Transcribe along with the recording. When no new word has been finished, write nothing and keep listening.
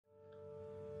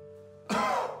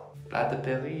Plat de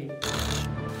Paris.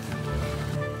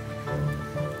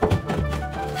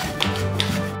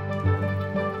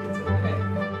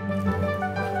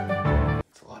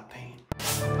 It's a lot of paint.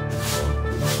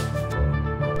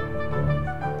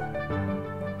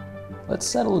 Let's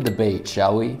settle a debate,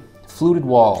 shall we? Fluted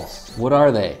walls, what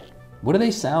are they? What do they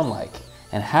sound like?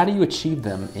 And how do you achieve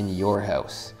them in your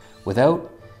house without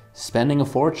spending a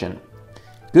fortune?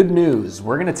 Good news,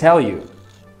 we're gonna tell you.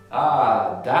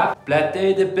 DAP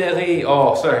Plaster de Paris.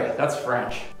 Oh, sorry, that's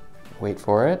French. Wait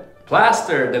for it.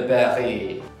 Plaster de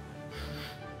Paris.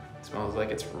 Smells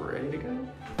like it's ready to go.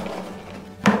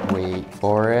 Wait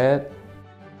for it.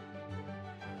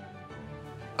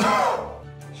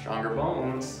 Stronger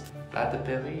bones. Plat de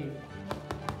Paris.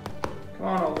 Come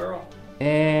on, old girl.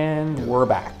 And we're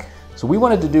back. So we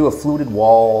wanted to do a fluted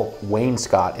wall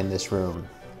wainscot in this room.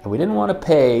 And we didn't want to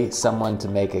pay someone to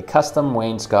make a custom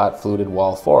wainscot fluted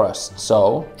wall for us.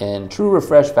 So, in true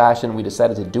Refresh fashion, we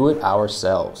decided to do it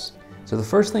ourselves. So the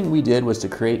first thing we did was to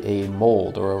create a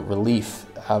mold or a relief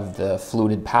of the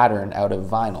fluted pattern out of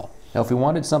vinyl. Now, if we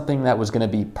wanted something that was going to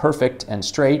be perfect and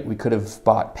straight, we could have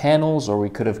bought panels or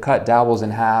we could have cut dowels in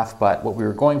half, but what we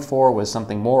were going for was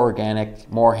something more organic,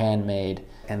 more handmade,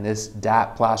 and this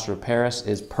DAP Plaster of Paris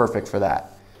is perfect for that.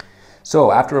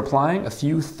 So after applying a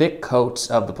few thick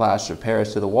coats of the plaster of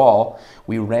Paris to the wall,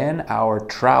 we ran our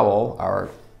trowel, our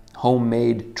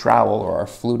homemade trowel or our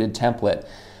fluted template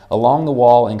along the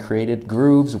wall and created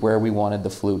grooves where we wanted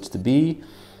the flutes to be.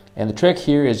 And the trick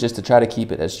here is just to try to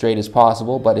keep it as straight as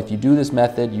possible, but if you do this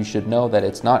method, you should know that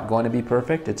it's not going to be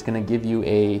perfect. It's going to give you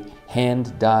a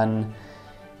hand-done,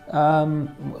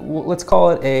 let's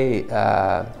call it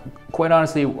a, quite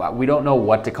honestly, we don't know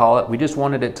what to call it. We just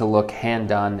wanted it to look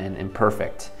hand-done and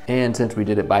imperfect. And since we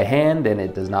did it by hand and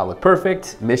it does not look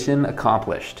perfect, mission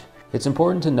accomplished. It's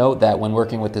important to note that when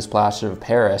working with this plaster of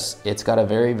Paris, it's got a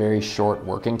very, very short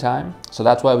working time. So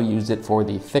that's why we used it for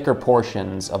the thicker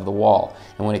portions of the wall.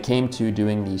 And when it came to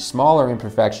doing the smaller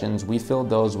imperfections, we filled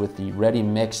those with the ready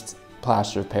mixed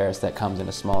plaster of Paris that comes in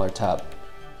a smaller tub.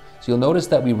 So you'll notice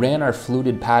that we ran our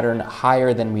fluted pattern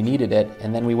higher than we needed it,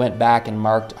 and then we went back and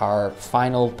marked our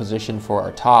final position for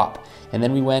our top. And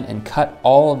then we went and cut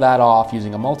all of that off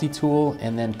using a multi-tool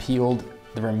and then peeled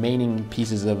the remaining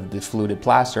pieces of the fluted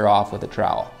plaster off with a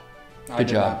trowel. Good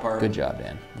job, good job,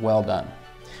 Dan. Well done.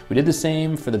 We did the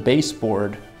same for the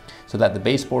baseboard so that the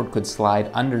baseboard could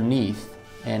slide underneath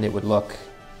and it would look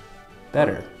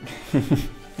better.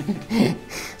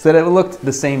 So that it looked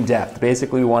the same depth.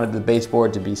 Basically, we wanted the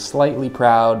baseboard to be slightly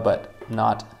proud, but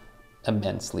not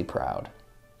immensely proud.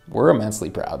 We're immensely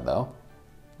proud, though.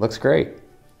 Looks great.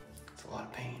 It's a lot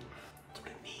of paint. That's what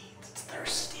it needs. It's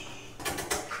thirsty.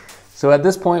 So at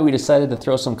this point, we decided to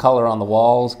throw some color on the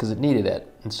walls because it needed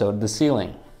it, and so did the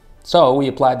ceiling. So we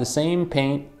applied the same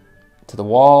paint to the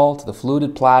wall, to the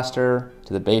fluted plaster,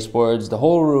 to the baseboards. The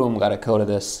whole room got a coat of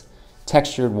this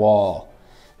textured wall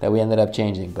that we ended up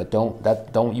changing, but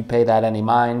don't you pay that any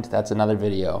mind. That's another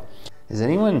video. Is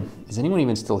anyone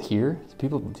even still here?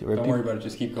 Don't worry about it,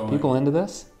 just keep going. People into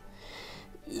this?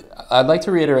 I'd like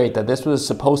to reiterate that this was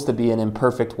supposed to be an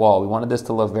imperfect wall. We wanted this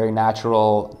to look very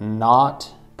natural,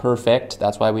 not perfect.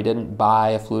 That's why we didn't buy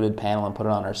a fluted panel and put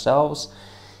it on ourselves.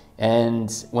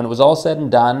 And when it was all said and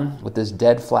done with this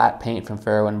dead flat paint from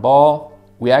Farrow & Ball,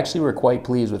 we actually were quite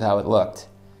pleased with how it looked.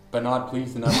 But not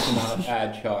pleased enough to not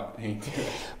add chalk paint to it.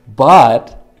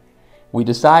 But we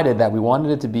decided that we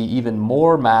wanted it to be even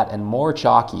more matte and more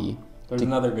chalky. There's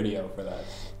another video for that.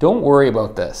 Don't worry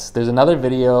about this. There's another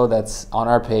video that's on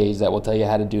our page that will tell you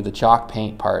how to do the chalk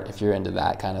paint part if you're into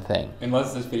that kind of thing.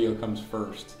 Unless this video comes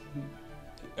first.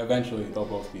 Eventually they'll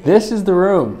both be there. This is the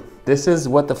room. This is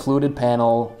what the fluted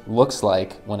panel looks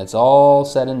like when it's all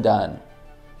said and done.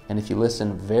 And if you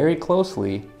listen very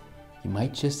closely, you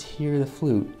might just hear the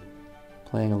flute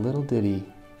playing a little ditty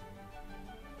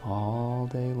all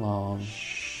day long.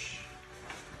 Shh.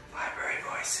 Library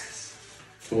voices.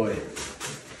 Boy,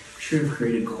 should have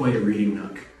created quite a reading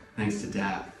nook thanks to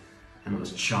DAP and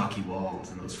those chalky walls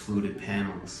and those fluted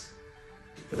panels.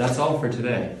 But that's all for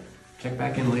today. Check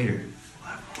back in later. We'll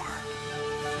have more.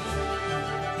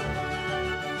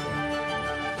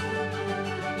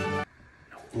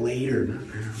 No, later, not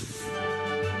now.